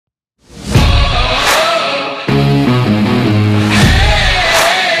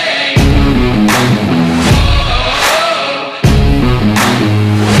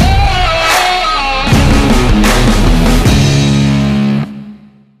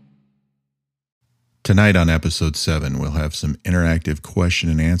Tonight on episode 7, we'll have some interactive question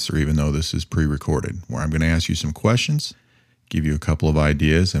and answer, even though this is pre-recorded, where I'm going to ask you some questions, give you a couple of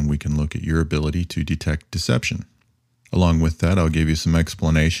ideas, and we can look at your ability to detect deception. Along with that, I'll give you some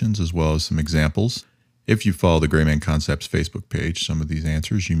explanations as well as some examples. If you follow the Gray Man Concepts Facebook page, some of these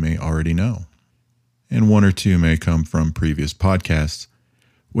answers you may already know. And one or two may come from previous podcasts.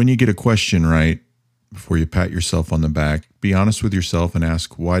 When you get a question right, before you pat yourself on the back, be honest with yourself and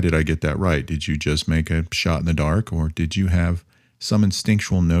ask, why did I get that right? Did you just make a shot in the dark, or did you have some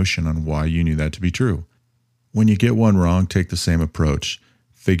instinctual notion on why you knew that to be true? When you get one wrong, take the same approach.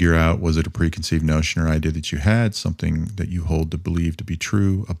 Figure out, was it a preconceived notion or idea that you had, something that you hold to believe to be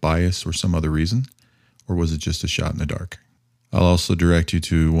true, a bias, or some other reason? Or was it just a shot in the dark? I'll also direct you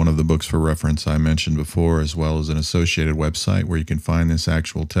to one of the books for reference I mentioned before, as well as an associated website where you can find this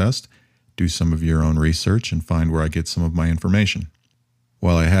actual test, do some of your own research, and find where I get some of my information.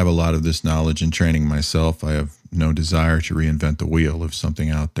 While I have a lot of this knowledge and training myself, I have no desire to reinvent the wheel. If something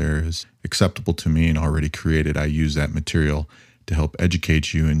out there is acceptable to me and already created, I use that material to help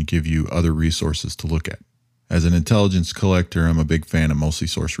educate you and give you other resources to look at. As an intelligence collector, I'm a big fan of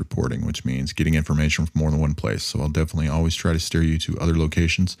multi-source reporting, which means getting information from more than one place. So I'll definitely always try to steer you to other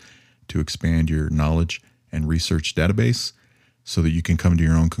locations to expand your knowledge and research database, so that you can come to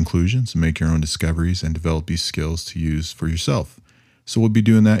your own conclusions and make your own discoveries and develop these skills to use for yourself. So we'll be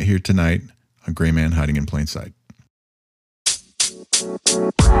doing that here tonight on Gray Man Hiding in Plain Sight.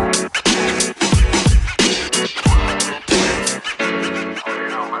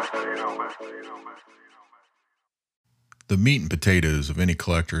 The meat and potatoes of any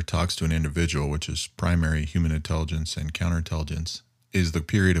collector talks to an individual, which is primary human intelligence and counterintelligence, is the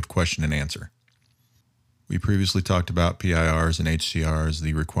period of question and answer. We previously talked about PIRs and HCRs,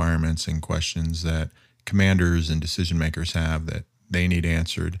 the requirements and questions that commanders and decision makers have that they need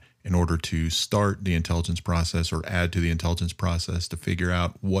answered in order to start the intelligence process or add to the intelligence process to figure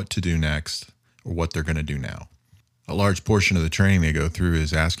out what to do next or what they're going to do now. A large portion of the training they go through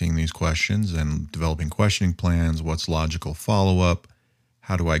is asking these questions and developing questioning plans. What's logical follow-up?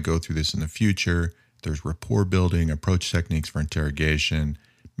 How do I go through this in the future? There's rapport building, approach techniques for interrogation,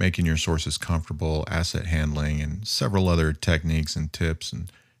 making your sources comfortable, asset handling, and several other techniques and tips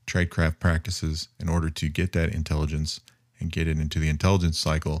and tradecraft practices in order to get that intelligence and get it into the intelligence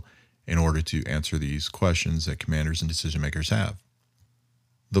cycle in order to answer these questions that commanders and decision makers have.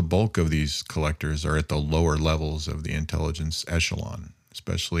 The bulk of these collectors are at the lower levels of the intelligence echelon,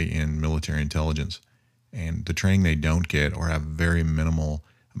 especially in military intelligence. And the training they don't get or have very minimal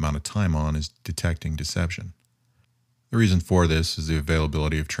amount of time on is detecting deception. The reason for this is the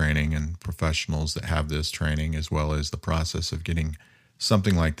availability of training and professionals that have this training, as well as the process of getting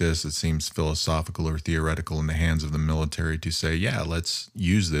something like this that seems philosophical or theoretical in the hands of the military to say, yeah, let's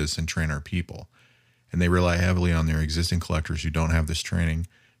use this and train our people. And they rely heavily on their existing collectors who don't have this training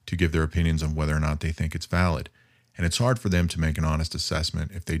to give their opinions on whether or not they think it's valid. And it's hard for them to make an honest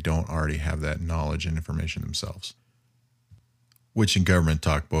assessment if they don't already have that knowledge and information themselves. Which in government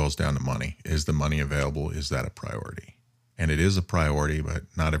talk boils down to money. Is the money available? Is that a priority? And it is a priority, but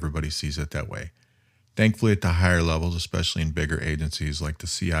not everybody sees it that way. Thankfully, at the higher levels, especially in bigger agencies like the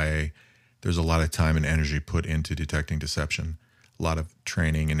CIA, there's a lot of time and energy put into detecting deception, a lot of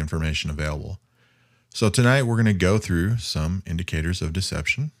training and information available. So tonight, we're going to go through some indicators of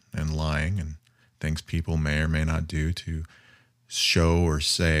deception and lying and things people may or may not do to show or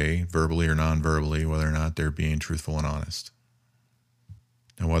say, verbally or non-verbally, whether or not they're being truthful and honest.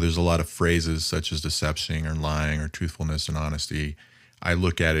 And while there's a lot of phrases such as deception or lying or truthfulness and honesty, I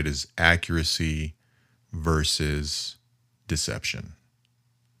look at it as accuracy versus deception.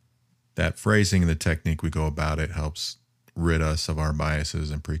 That phrasing and the technique we go about it helps rid us of our biases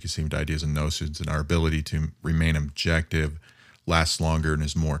and preconceived ideas and notions, and our ability to remain objective lasts longer and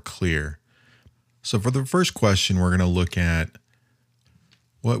is more clear. So for the first question, we're going to look at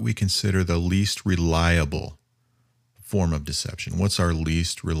what we consider the least reliable form of deception. What's our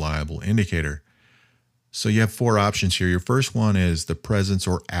least reliable indicator? So you have 4 options here. Your first one is the presence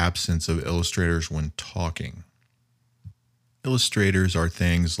or absence of illustrators when talking. Illustrators are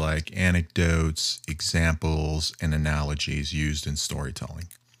things like anecdotes, examples, and analogies used in storytelling.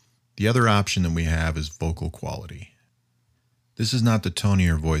 The other option that we have is vocal quality. This is not the tone of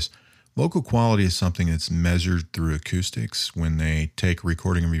your voice. Vocal quality is something that's measured through acoustics when they take a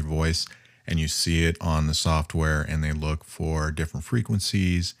recording of your voice and you see it on the software and they look for different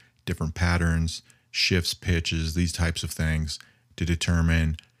frequencies, different patterns, shifts, pitches, these types of things to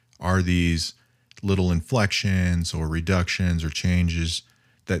determine, are these little inflections or reductions or changes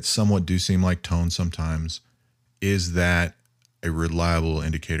that somewhat do seem like tone sometimes, is that a reliable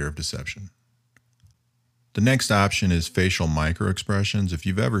indicator of deception? The next option is facial microexpressions. If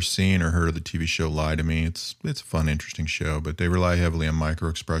you've ever seen or heard of the TV show Lie to Me, it's a fun, interesting show, but they rely heavily on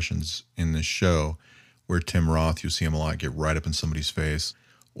microexpressions in this show, where Tim Roth, you'll see him a lot get right up in somebody's face,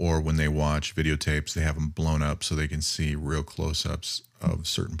 or when they watch videotapes, they have them blown up so they can see real close-ups of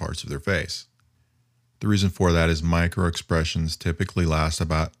certain parts of their face. The reason for that is microexpressions typically last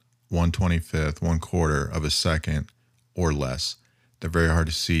about 1/25th, 1/4 of a second or less. They're very hard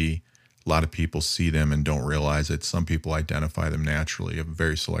to see. A lot of people see them and don't realize it. Some people identify them naturally, a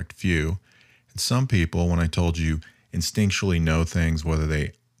very select few. And some people, when I told you, instinctually know things, whether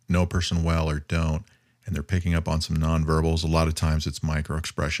they know a person well or don't, and they're picking up on some nonverbals. A lot of times it's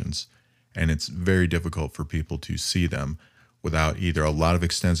microexpressions, and it's very difficult for people to see them without either a lot of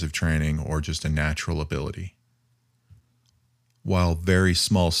extensive training or just a natural ability. While very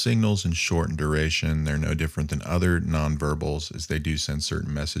small signals and short in duration, they're no different than other nonverbals, as they do send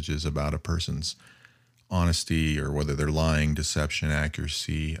certain messages about a person's honesty or whether they're lying, deception,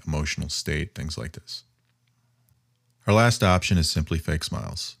 accuracy, emotional state, things like this. Our last option is simply fake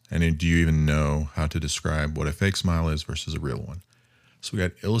smiles. And do you even know how to describe what a fake smile is versus a real one? So we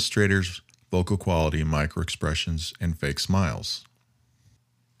got illustrators, vocal quality, microexpressions, and fake smiles.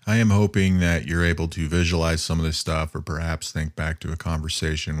 I am hoping that you're able to visualize some of this stuff or perhaps think back to a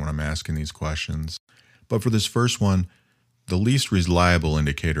conversation when I'm asking these questions. But for this first one, the least reliable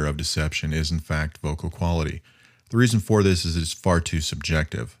indicator of deception is in fact vocal quality. The reason for this is it's far too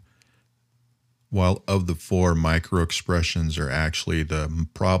subjective. While of the four, microexpressions are actually the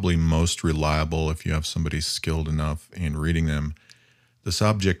probably most reliable if you have somebody skilled enough in reading them, the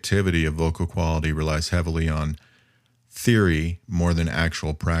subjectivity of vocal quality relies heavily on theory more than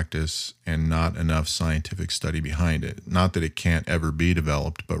actual practice and not enough scientific study behind it. Not that it can't ever be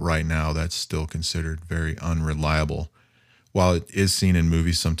developed, but right now that's still considered very unreliable. While it is seen in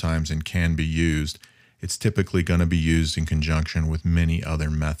movies sometimes and can be used, it's typically going to be used in conjunction with many other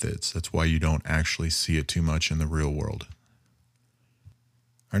methods. That's why you don't actually see it too much in the real world.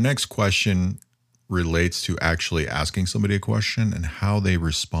 Our next question relates to actually asking somebody a question and how they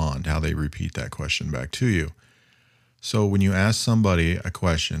respond, how they repeat that question back to you. So when you ask somebody a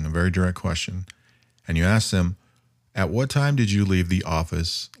question, a very direct question, and you ask them, "At what time did you leave the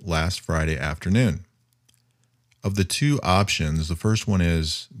office last Friday afternoon?" Of the two options, the first one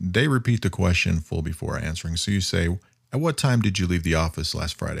is they repeat the question full before answering. So you say, "At what time did you leave the office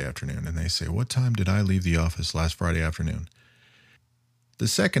last Friday afternoon?" And they say, "What time did I leave the office last Friday afternoon?" The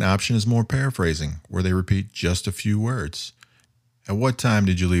second option is more paraphrasing, where they repeat just a few words. "At what time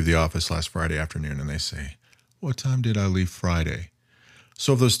did you leave the office last Friday afternoon?" And they say, "What time did I leave Friday?"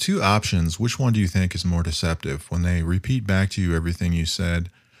 So of those two options, which one do you think is more deceptive, when they repeat back to you everything you said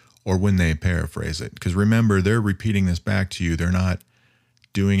or when they paraphrase it? Because remember, they're repeating this back to you. They're not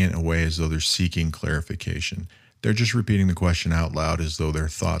doing it in a way as though they're seeking clarification. They're just repeating the question out loud as though their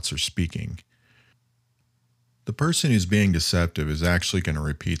thoughts are speaking. The person who's being deceptive is actually going to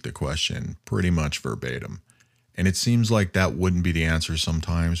repeat the question pretty much verbatim. And it seems like that wouldn't be the answer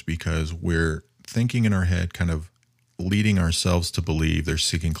sometimes because we're thinking in our head, kind of leading ourselves to believe they're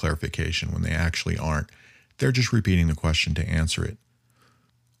seeking clarification when they actually aren't. They're just repeating the question to answer it.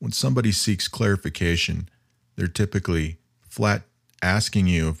 When somebody seeks clarification, they're typically flat asking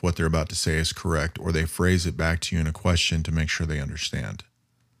you if what they're about to say is correct, or they phrase it back to you in a question to make sure they understand.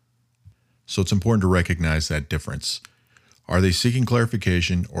 So it's important to recognize that difference. Are they seeking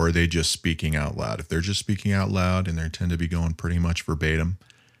clarification, or are they just speaking out loud? If they're just speaking out loud and they tend to be going pretty much verbatim,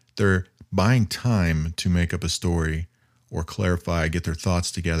 they're buying time to make up a story or clarify, get their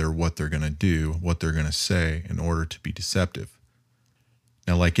thoughts together, what they're going to do, what they're going to say in order to be deceptive.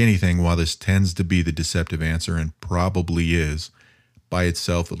 Now, like anything, while this tends to be the deceptive answer and probably is, by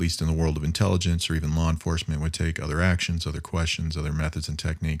itself, at least in the world of intelligence or even law enforcement, would take other actions, other questions, other methods and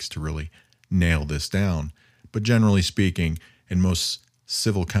techniques to really nail this down. But generally speaking, in most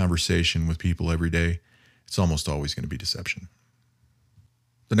civil conversation with people every day, it's almost always going to be deception.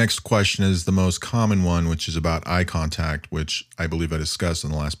 The next question is the most common one, which is about eye contact, which I believe I discussed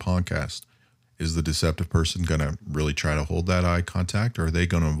in the last podcast. Is the deceptive person going to really try to hold that eye contact, or are they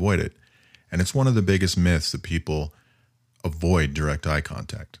going to avoid it? And it's one of the biggest myths that people avoid direct eye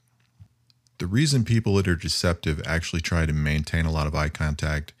contact. The reason people that are deceptive actually try to maintain a lot of eye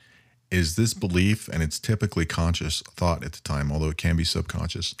contact is this belief, and it's typically conscious thought at the time, although it can be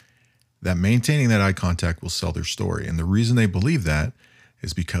subconscious, that maintaining that eye contact will sell their story. And the reason they believe that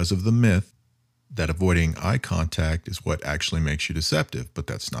is because of the myth that avoiding eye contact is what actually makes you deceptive, but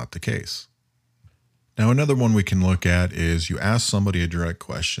that's not the case. Now, another one we can look at is you ask somebody a direct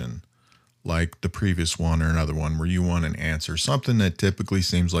question, like the previous one or another one where you want an answer, something that typically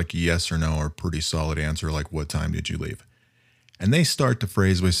seems like a yes or no or pretty solid answer, like what time did you leave? And they start the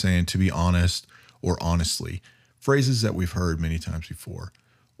phrase by saying, to be honest or honestly, phrases that we've heard many times before.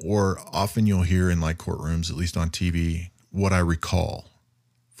 Or often you'll hear in like courtrooms, at least on TV, what I recall.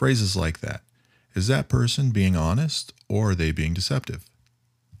 Phrases like that. Is that person being honest or are they being deceptive?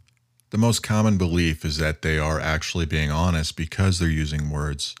 The most common belief is that they are actually being honest because they're using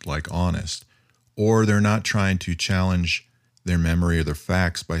words like honest, or they're not trying to challenge their memory or their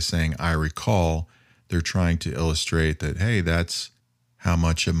facts by saying, I recall. They're trying to illustrate that, hey, that's how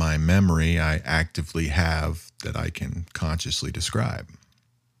much of my memory I actively have that I can consciously describe.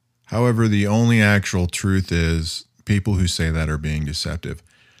 However, the only actual truth is people who say that are being deceptive.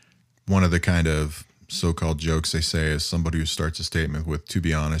 One of the kind of so-called jokes they say is somebody who starts a statement with to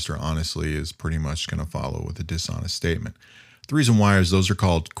be honest or honestly is pretty much going to follow with a dishonest statement. The reason why is those are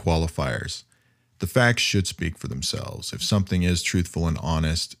called qualifiers. The facts should speak for themselves. If something is truthful and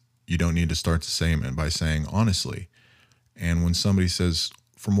honest, you don't need to start the statement by saying honestly. And when somebody says,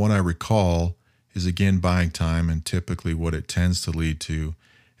 from what I recall, is again buying time, and typically what it tends to lead to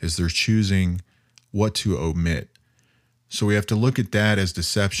is they're choosing what to omit. So we have to look at that as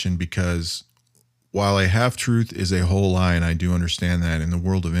deception, because while a half-truth is a whole lie, and I do understand that in the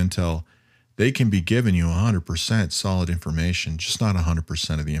world of intel, they can be giving you 100% solid information, just not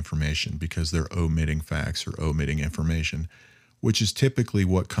 100% of the information, because they're omitting facts or omitting information, which is typically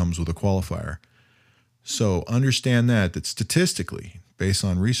what comes with a qualifier. So understand that statistically, based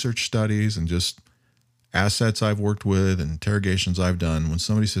on research studies and just assets I've worked with and interrogations I've done, when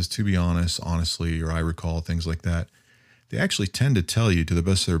somebody says to be honest, honestly, or I recall, things like that, they actually tend to tell you to the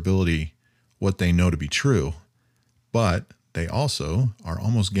best of their ability what they know to be true, but they also are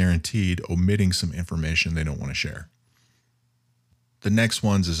almost guaranteed omitting some information they don't want to share. The next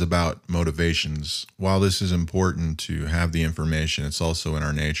ones is about motivations. While this is important to have the information, it's also in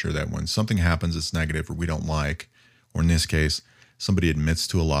our nature that when something happens that's negative or we don't like, or in this case, somebody admits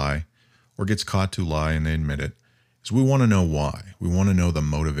to a lie or gets caught to lie and they admit it, is we want to know why. We want to know the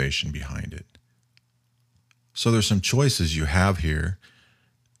motivation behind it. So there's some choices you have here,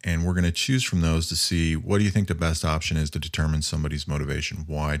 and we're going to choose from those to see what do you think the best option is to determine somebody's motivation.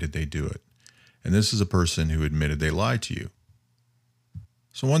 Why did they do it? And this is a person who admitted they lied to you.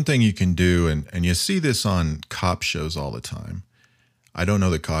 So one thing you can do, and you see this on cop shows all the time. I don't know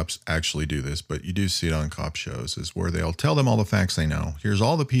that cops actually do this, but you do see it on cop shows, is where they'll tell them all the facts they know. Here's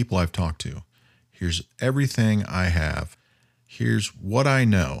all the people I've talked to. Here's everything I have. Here's what I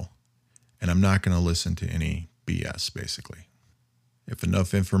know. And I'm not going to listen to any BS, basically. If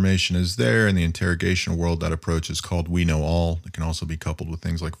enough information is there in the interrogation world, that approach is called we know all. It can also be coupled with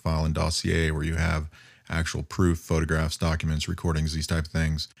things like file and dossier, where you have actual proof, photographs, documents, recordings, these type of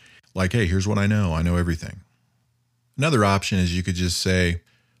things. Like, hey, here's what I know. I know everything. Another option is you could just say,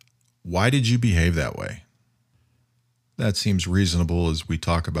 why did you behave that way? That seems reasonable as we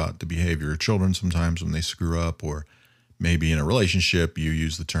talk about the behavior of children sometimes when they screw up, or maybe in a relationship you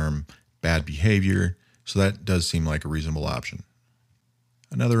use the term bad behavior. So that does seem like a reasonable option.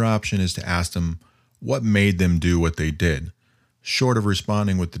 Another option is to ask them what made them do what they did. Short of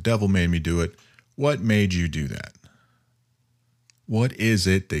responding with the devil made me do it, what made you do that? What is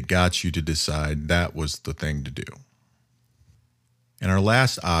it that got you to decide that was the thing to do? And our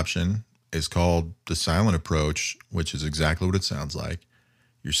last option is called the silent approach, which is exactly what it sounds like.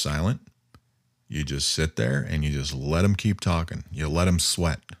 You're silent. You just sit there and you just let them keep talking. You let them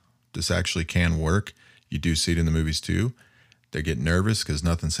sweat. This actually can work. You do see it in the movies too. They get nervous because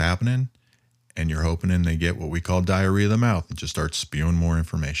nothing's happening, and you're hoping they get what we call diarrhea of the mouth and just start spewing more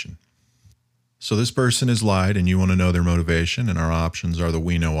information. So this person has lied and you want to know their motivation, and our options are the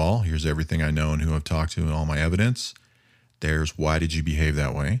we know all. Here's everything I know and who I've talked to and all my evidence. There's why did you behave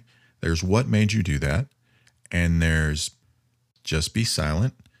that way? There's what made you do that? And there's just be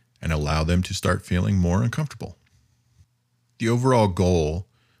silent and allow them to start feeling more uncomfortable. The overall goal,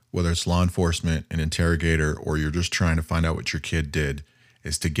 whether it's law enforcement, an interrogator, or you're just trying to find out what your kid did,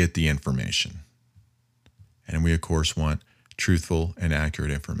 is to get the information. And we, of course, want truthful and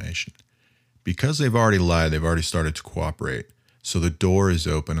accurate information. Because they've already lied, they've already started to cooperate. So the door is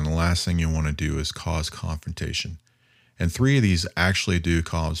open, and the last thing you want to do is cause confrontation. And 3 of these actually do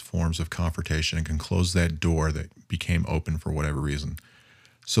cause forms of confrontation and can close that door that became open for whatever reason.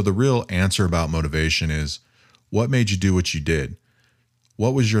 So the real answer about motivation is, what made you do what you did?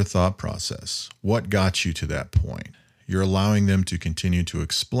 What was your thought process? What got you to that point? You're allowing them to continue to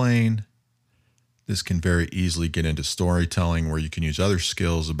explain. This can very easily get into storytelling, where you can use other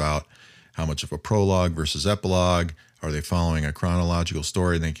skills about how much of a prologue versus epilogue. Are they following a chronological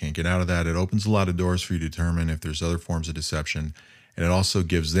story and they can't get out of that? It opens a lot of doors for you to determine if there's other forms of deception. And it also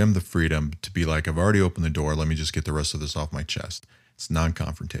gives them the freedom to be like, I've already opened the door. Let me just get the rest of this off my chest. It's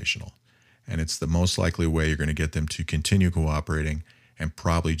non-confrontational. And it's the most likely way you're going to get them to continue cooperating and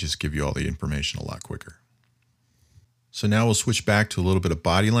probably just give you all the information a lot quicker. So now we'll switch back to a little bit of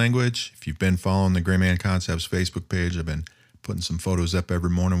body language. If you've been following the Gray Man Concepts Facebook page, I've been putting some photos up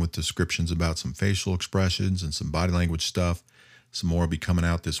every morning with descriptions about some facial expressions and some body language stuff. Some more will be coming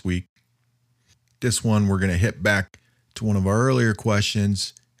out this week. This one, we're going to hit back to one of our earlier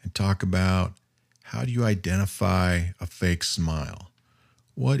questions and talk about, how do you identify a fake smile?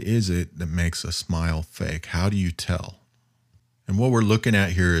 What is it that makes a smile fake? How do you tell? And what we're looking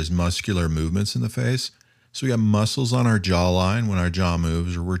at here is muscular movements in the face. So we got muscles on our jawline when our jaw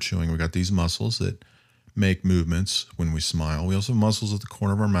moves or we're chewing. We got these muscles that make movements when we smile. We also have muscles at the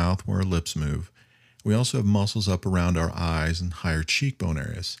corner of our mouth where our lips move. We also have muscles up around our eyes and higher cheekbone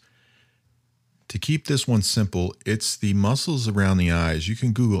areas. To keep this one simple, it's the muscles around the eyes. You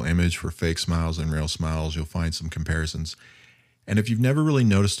can Google image for fake smiles and real smiles. You'll find some comparisons. And if you've never really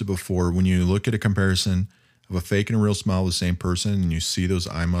noticed it before, when you look at a comparison of a fake and a real smile of the same person and you see those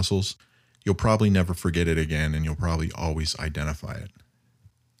eye muscles, you'll probably never forget it again and you'll probably always identify it.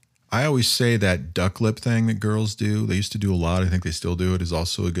 I always say that duck lip thing that girls do, they used to do a lot, I think they still do it, is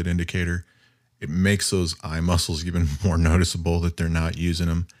also a good indicator. It makes those eye muscles even more noticeable that they're not using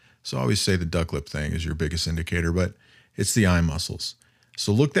them. So I always say the duck lip thing is your biggest indicator, but it's the eye muscles.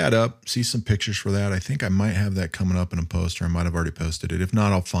 So look that up, see some pictures for that. I think I might have that coming up in a post, or I might have already posted it. If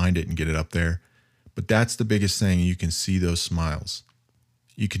not, I'll find it and get it up there. But that's the biggest thing. You can see those smiles.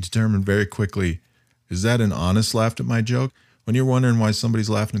 You can determine very quickly, is that an honest laugh at my joke? When you're wondering why somebody's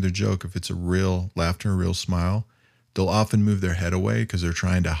laughing at their joke, if it's a real laughter, a real smile, they'll often move their head away because they're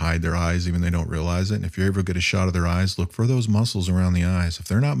trying to hide their eyes even they don't realize it. And if you ever get a shot of their eyes, look for those muscles around the eyes. If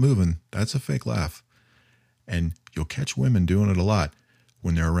they're not moving, that's a fake laugh. And you'll catch women doing it a lot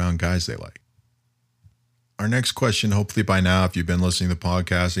when they're around guys they like. Our next question, hopefully by now, if you've been listening to the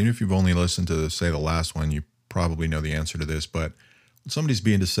podcast, even if you've only listened to, say, the last one, you probably know the answer to this, but when somebody's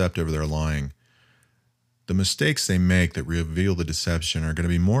being deceptive or they're lying, the mistakes they make that reveal the deception are going to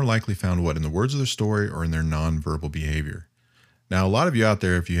be more likely found, in the words of their story or in their nonverbal behavior. Now, a lot of you out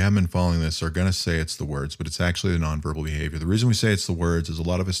there, if you haven't been following this, are going to say it's the words, but it's actually the nonverbal behavior. The reason we say it's the words is a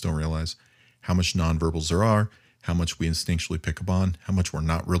lot of us don't realize how much nonverbals there are, how much we instinctually pick up on, how much we're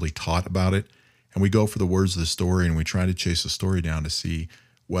not really taught about it. And we go for the words of the story and we try to chase the story down to see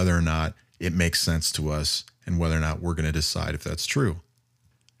whether or not it makes sense to us and whether or not we're going to decide if that's true.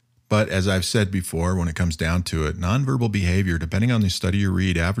 But as I've said before, when it comes down to it, nonverbal behavior, depending on the study you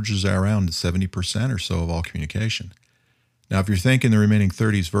read, averages around 70% or so of all communication. Now, if you're thinking the remaining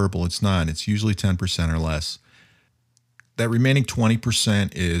 30 is verbal, it's not. It's usually 10% or less. That remaining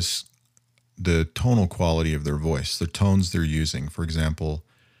 20% is the tonal quality of their voice, the tones they're using. For example,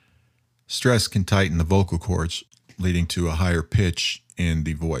 stress can tighten the vocal cords, leading to a higher pitch in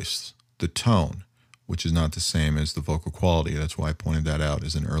the voice. The tone, which is not the same as the vocal quality. That's why I pointed that out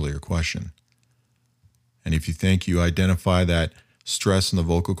as an earlier question. And if you think you identify that stress in the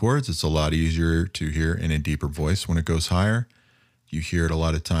vocal cords, it's a lot easier to hear in a deeper voice when it goes higher. You hear it a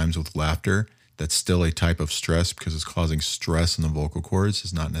lot of times with laughter. That's still a type of stress because it's causing stress in the vocal cords.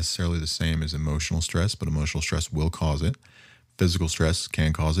 It's not necessarily the same as emotional stress, but emotional stress will cause it. Physical stress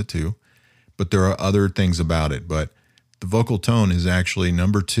can cause it too. But there are other things about it. But the vocal tone is actually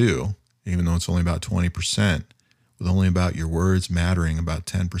number 2, even though it's only about 20%, with only about your words mattering about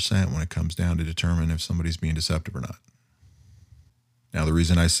 10% when it comes down to determine if somebody's being deceptive or not. Now, the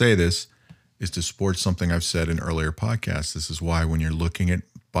reason I say this is to support something I've said in earlier podcasts. This is why when you're looking at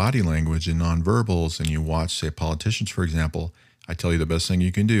body language and nonverbals and you watch, say, politicians, for example, I tell you the best thing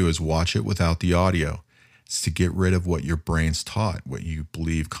you can do is watch it without the audio. It's to get rid of what your brain's taught, what you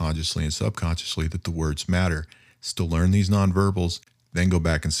believe consciously and subconsciously that the words matter. It's to learn these nonverbals, then go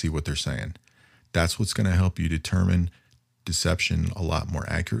back and see what they're saying. That's what's going to help you determine deception a lot more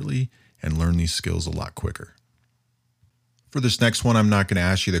accurately and learn these skills a lot quicker. For this next one, I'm not going to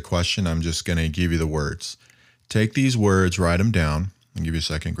ask you the question. I'm just going to give you the words. Take these words, write them down. I'll give you a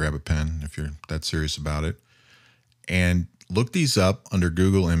second, grab a pen if you're that serious about it. And look these up under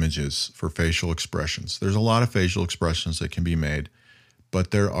Google Images for facial expressions. There's a lot of facial expressions that can be made,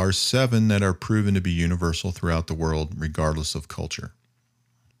 but there are 7 that are proven to be universal throughout the world, regardless of culture.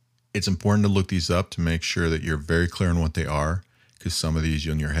 It's important to look these up to make sure that you're very clear on what they are, because some of these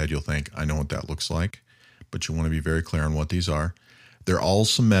in your head, you'll think, I know what that looks like, but you want to be very clear on what these are. They're all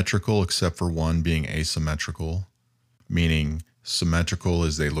symmetrical except for one being asymmetrical, meaning Symmetrical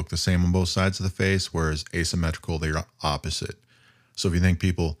is they look the same on both sides of the face, whereas asymmetrical, they're opposite. So if you think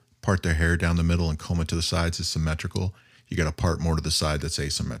people part their hair down the middle and comb it to the sides is symmetrical, you got to part more to the side that's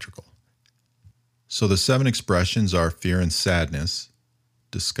asymmetrical. So the 7 expressions are fear and sadness,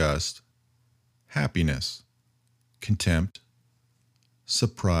 disgust, happiness, contempt,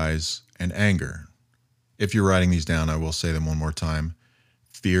 surprise, and anger. If you're writing these down, I will say them one more time.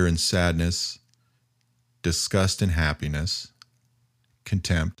 Fear and sadness, disgust and happiness,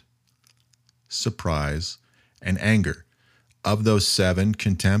 contempt, surprise, and anger. Of those 7,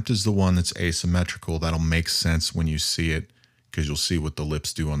 contempt is the one that's asymmetrical. That'll make sense when you see it because you'll see what the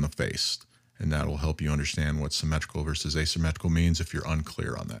lips do on the face. And that'll help you understand what symmetrical versus asymmetrical means if you're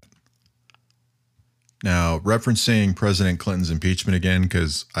unclear on that. Now, referencing President Clinton's impeachment again,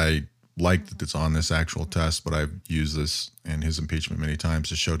 because I like that it's on this actual test, but I've used this in his impeachment many times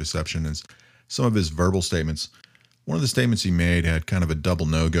to show deception, and some of his verbal statements. One of the statements he made had kind of a double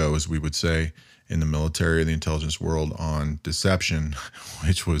no-go, as we would say in the military or the intelligence world, on deception,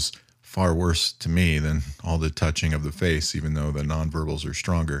 which was far worse to me than all the touching of the face, even though the nonverbals are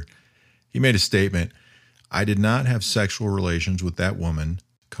stronger. He made a statement, "I did not have sexual relations with that woman,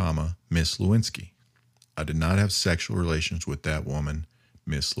 comma, Miss Lewinsky. I did not have sexual relations with that woman,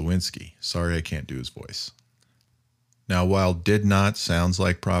 Miss Lewinsky." Sorry, I can't do his voice. Now, while did not sounds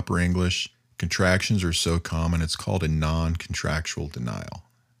like proper English, contractions are so common, it's called a non-contractual denial.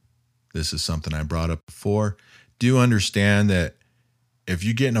 This is something I brought up before. Do understand that if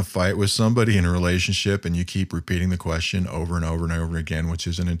you get in a fight with somebody in a relationship and you keep repeating the question over and over and over again, which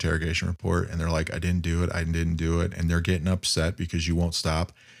is an interrogation report, and they're like, I didn't do it, and they're getting upset because you won't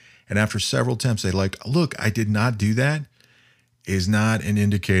stop. And after several attempts, they're like, look, I did not do that, is not an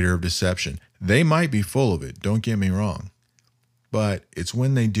indicator of deception. They might be full of it, don't get me wrong. But it's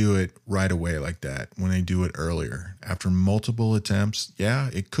when they do it right away like that, when they do it earlier. After multiple attempts, yeah,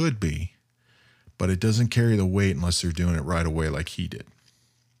 it could be, but it doesn't carry the weight unless they're doing it right away like he did.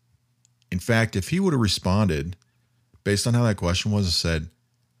 In fact, if he would have responded, based on how that question was, and said,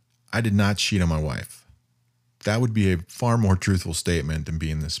 I did not cheat on my wife, that would be a far more truthful statement than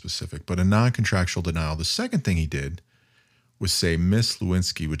being this specific. But a non-contractual denial, the second thing he did was say Miss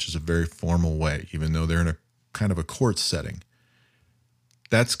Lewinsky, which is a very formal way, even though they're in a kind of a court setting.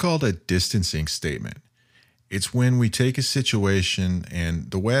 That's called a distancing statement. It's when we take a situation, and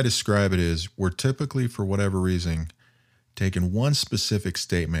the way I describe it is we're typically, for whatever reason, taking one specific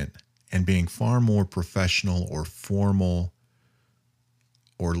statement and being far more professional or formal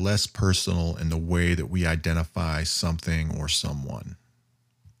or less personal in the way that we identify something or someone.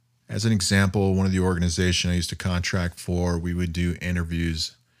 As an example, one of the organizations I used to contract for, we would do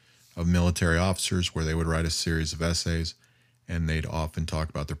interviews of military officers where they would write a series of essays, and they'd often talk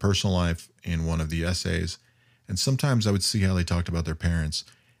about their personal life in one of the essays. And sometimes I would see how they talked about their parents.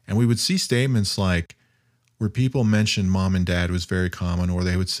 And we would see statements like where people mentioned mom and dad was very common, or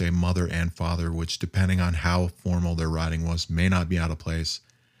they would say mother and father, which depending on how formal their writing was, may not be out of place.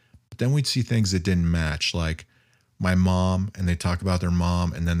 But then we'd see things that didn't match, like my mom, and they talk about their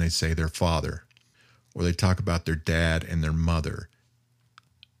mom, and then they say their father. Or they talk about their dad and their mother.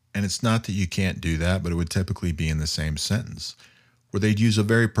 And it's not that you can't do that, but it would typically be in the same sentence, where they'd use a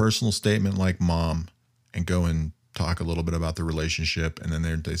very personal statement like mom and go and talk a little bit about the relationship, and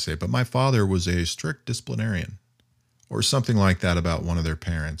then they say, but my father was a strict disciplinarian, or something like that about one of their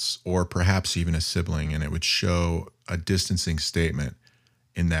parents, or perhaps even a sibling, and it would show a distancing statement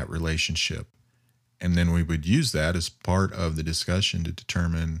in that relationship. And then we would use that as part of the discussion to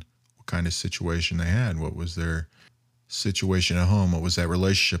determine what kind of situation they had, what was their situation at home, what was that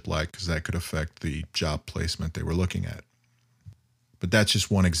relationship like, because that could affect the job placement they were looking at. But that's just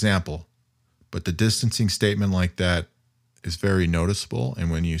one example. But the distancing statement like that is very noticeable,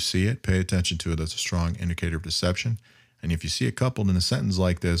 and when you see it, pay attention to it as a strong indicator of deception. And if you see it coupled in a sentence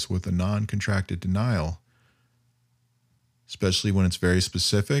like this with a non-contracted denial, especially when it's very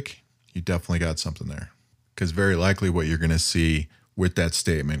specific, you definitely got something there. Because very likely what you're going to see with that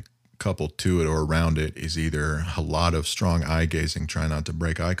statement coupled to it or around it is either a lot of strong eye gazing, trying not to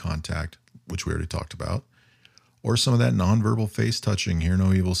break eye contact, which we already talked about, or some of that nonverbal face touching, hear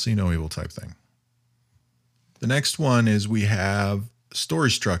no evil, see no evil type thing. The next one is we have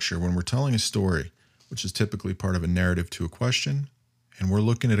story structure when we're telling a story, which is typically part of a narrative to a question. And we're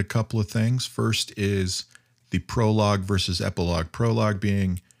looking at a couple of things. First is the prologue versus epilogue. Prologue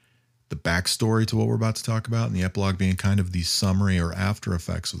being the backstory to what we're about to talk about, and the epilogue being kind of the summary or after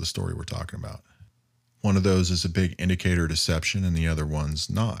effects of the story we're talking about. One of those is a big indicator of deception, and the other one's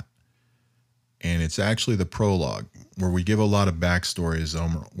not. And it's actually the prologue where we give a lot of backstory as though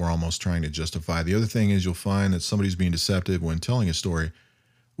we're almost trying to justify. The other thing is you'll find that somebody's being deceptive when telling a story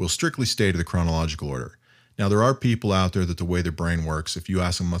will strictly stay to the chronological order. Now, there are people out there that the way their brain works, if you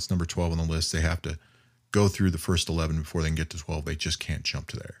ask them what's number 12 on the list, they have to go through the first 11 before they can get to 12. They just can't jump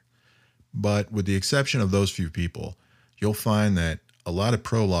to there. But with the exception of those few people, you'll find that a lot of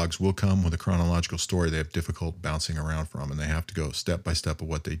prologues will come with a chronological story they have difficult bouncing around from, and they have to go step by step of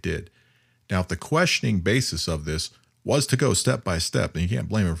what they did. Now, if the questioning basis of this was to go step by step, then you can't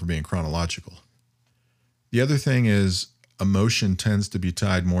blame them for being chronological. The other thing is emotion tends to be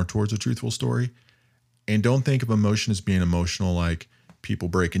tied more towards a truthful story. And don't think of emotion as being emotional like people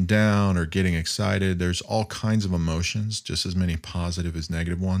breaking down or getting excited. There's all kinds of emotions, just as many positive as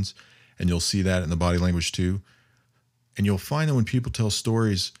negative ones. And you'll see that in the body language too. And you'll find that when people tell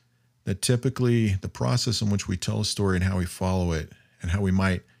stories, that typically the process in which we tell a story and how we follow it and how we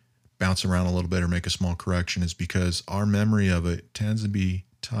might bounce around a little bit or make a small correction is because our memory of it tends to be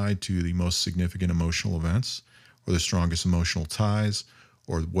tied to the most significant emotional events or the strongest emotional ties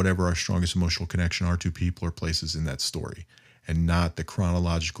or whatever our strongest emotional connection are to people or places in that story, and not the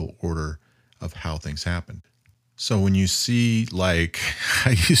chronological order of how things happened. So when you see, like,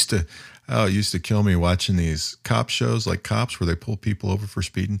 it used to kill me watching these cop shows like Cops where they pull people over for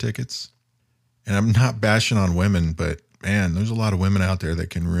speeding tickets. And I'm not bashing on women, but man, there's a lot of women out there that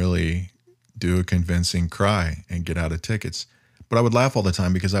can really do a convincing cry and get out of tickets. But I would laugh all the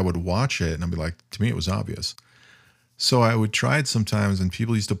time because I would watch it and I'd be like, to me, it was obvious. So I would try it sometimes and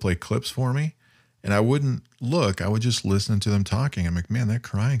people used to play clips for me and I wouldn't look. I would just listen to them talking. I'm like, man, that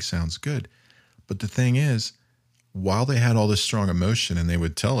crying sounds good. But the thing is, while they had all this strong emotion and they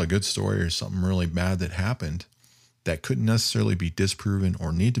would tell a good story or something really bad that happened that couldn't necessarily be disproven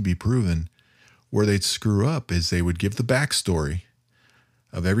or need to be proven, where they'd screw up is they would give the backstory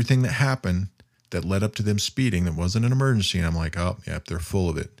of everything that happened that led up to them speeding that wasn't an emergency. And I'm like, oh, yep, they're full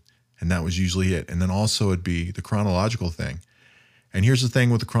of it. And that was usually it. And then also it'd be the chronological thing. And here's the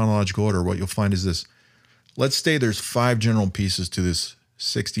thing with the chronological order. What you'll find is this. Let's say there's 5 general pieces to this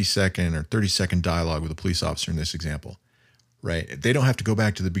 60-second or 30-second dialogue with a police officer in this example, right? They don't have to go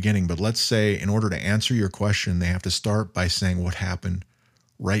back to the beginning, but let's say in order to answer your question, they have to start by saying what happened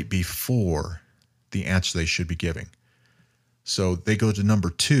right before the answer they should be giving. So they go to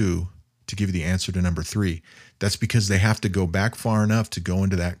number 2 to give you the answer to number 3. That's because they have to go back far enough to go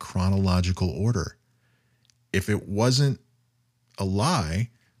into that chronological order. If it wasn't a lie,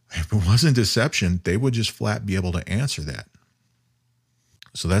 if it wasn't deception, they would just flat be able to answer that.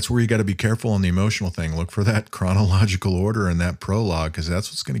 So that's where you got to be careful on the emotional thing. Look for that chronological order in that prologue because that's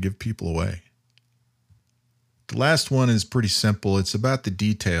what's going to give people away. The last one is pretty simple. It's about the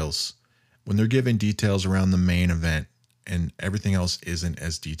details. When they're giving details around the main event and everything else isn't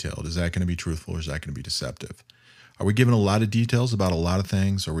as detailed, is that going to be truthful or is that going to be deceptive? Are we giving a lot of details about a lot of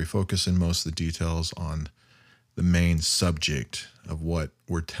things? Or are we focusing most of the details on the main subject of what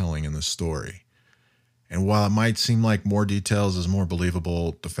we're telling in the story? And while it might seem like more details is more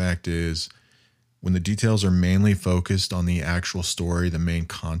believable, the fact is when the details are mainly focused on the actual story, the main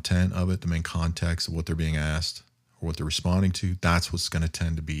content of it, the main context of what they're being asked or what they're responding to, that's what's going to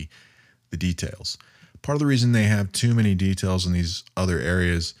tend to be the details. Part of the reason they have too many details in these other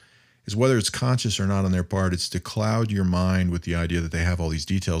areas is whether it's conscious or not on their part, it's to cloud your mind with the idea that they have all these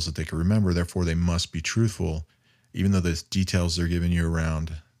details that they can remember, therefore they must be truthful, even though the details they're giving you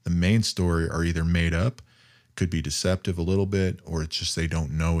around the main story are either made up, could be deceptive a little bit, or it's just they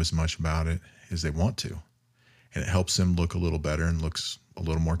don't know as much about it as they want to. And it helps them look a little better and looks a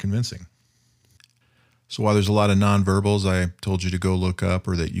little more convincing. So while there's a lot of nonverbals I told you to go look up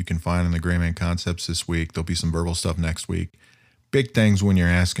or that you can find in the Gray Man Concepts this week, there'll be some verbal stuff next week. Big things when you're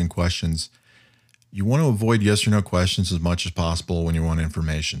asking questions. You want to avoid yes or no questions as much as possible when you want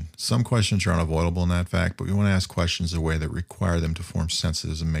information. Some questions are unavoidable in that fact, but we want to ask questions in a way that require them to form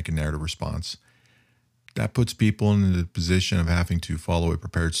sentences and make a narrative response. That puts people in the position of having to follow a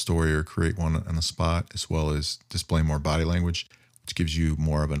prepared story or create one on the spot, as well as display more body language, which gives you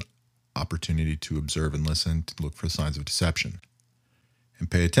more of an opportunity to observe and listen, to look for signs of deception,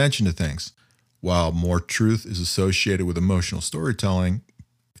 and pay attention to things. While more truth is associated with emotional storytelling,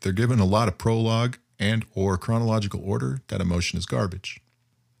 if they're given a lot of prologue and or chronological order, that emotion is garbage.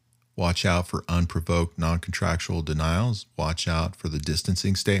 Watch out for unprovoked, non-contractual denials. Watch out for the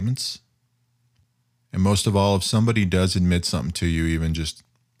distancing statements. And most of all, if somebody does admit something to you, even just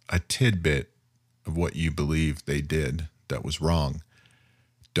a tidbit of what you believe they did that was wrong,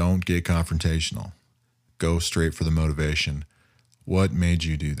 don't get confrontational. Go straight for the motivation. What made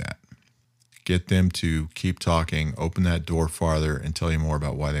you do that? Get them to keep talking, open that door farther, and tell you more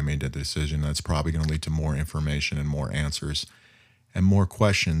about why they made that decision. That's probably going to lead to more information and more answers and more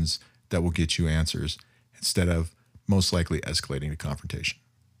questions that will get you answers instead of most likely escalating to confrontation.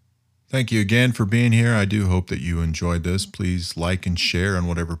 Thank you again for being here. I do hope that you enjoyed this. Please like and share on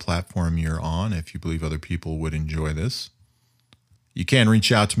whatever platform you're on if you believe other people would enjoy this. You can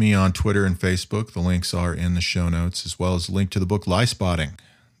reach out to me on Twitter and Facebook. The links are in the show notes, as well as a link to the book Lie Spotting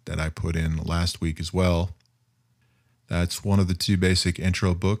that I put in last week as well. That's one of the 2 basic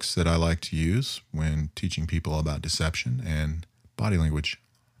intro books that I like to use when teaching people about deception and body language.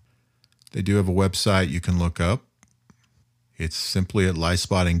 They do have a website you can look up. It's simply at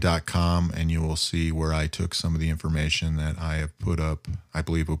liespotting.com, and you will see where I took some of the information that I have put up. I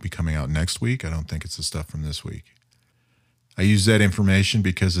believe will be coming out next week. I don't think it's the stuff from this week. I use that information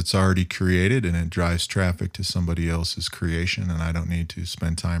because it's already created and it drives traffic to somebody else's creation, and I don't need to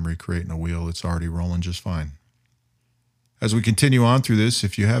spend time recreating a wheel. It's already rolling just fine. As we continue on through this,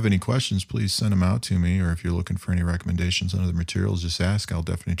 if you have any questions, please send them out to me, or if you're looking for any recommendations on other materials, just ask. I'll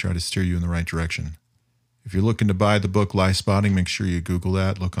definitely try to steer you in the right direction. If you're looking to buy the book Lie Spotting, make sure you Google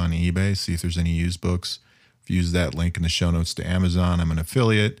that, look on eBay, see if there's any used books. If you use that link in the show notes to Amazon, I'm an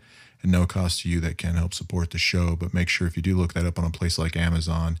affiliate. And no cost to you, that can help support the show. But make sure if you do look that up on a place like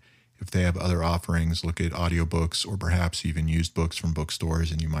Amazon, if they have other offerings, look at audiobooks or perhaps even used books from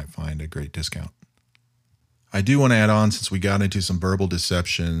bookstores, and you might find a great discount. I do want to add on, since we got into some verbal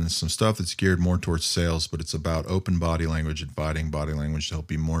deception, some stuff that's geared more towards sales, but it's about open body language, inviting body language to help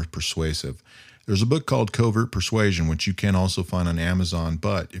be more persuasive. There's a book called Covert Persuasion, which you can also find on Amazon.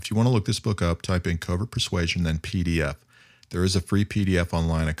 But if you want to look this book up, type in Covert Persuasion, then PDF. There is a free PDF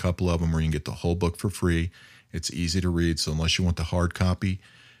online, a couple of them where you can get the whole book for free. It's easy to read, so unless you want the hard copy,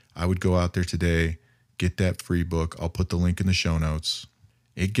 I would go out there today, get that free book. I'll put the link in the show notes.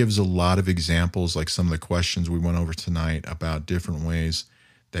 It gives a lot of examples, like some of the questions we went over tonight, about different ways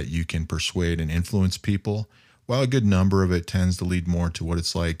that you can persuade and influence people. While a good number of it tends to lead more to what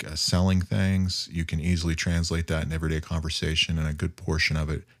it's like selling things, you can easily translate that in everyday conversation, and a good portion of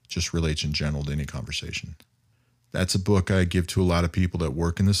it just relates in general to any conversation. That's a book I give to a lot of people that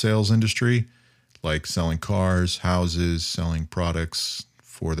work in the sales industry, like selling cars, houses, selling products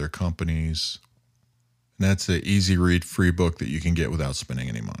for their companies. And that's an easy read, free book that you can get without spending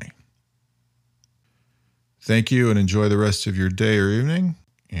any money. Thank you, and enjoy the rest of your day or evening,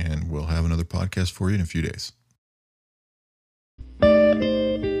 and we'll have another podcast for you in a few days.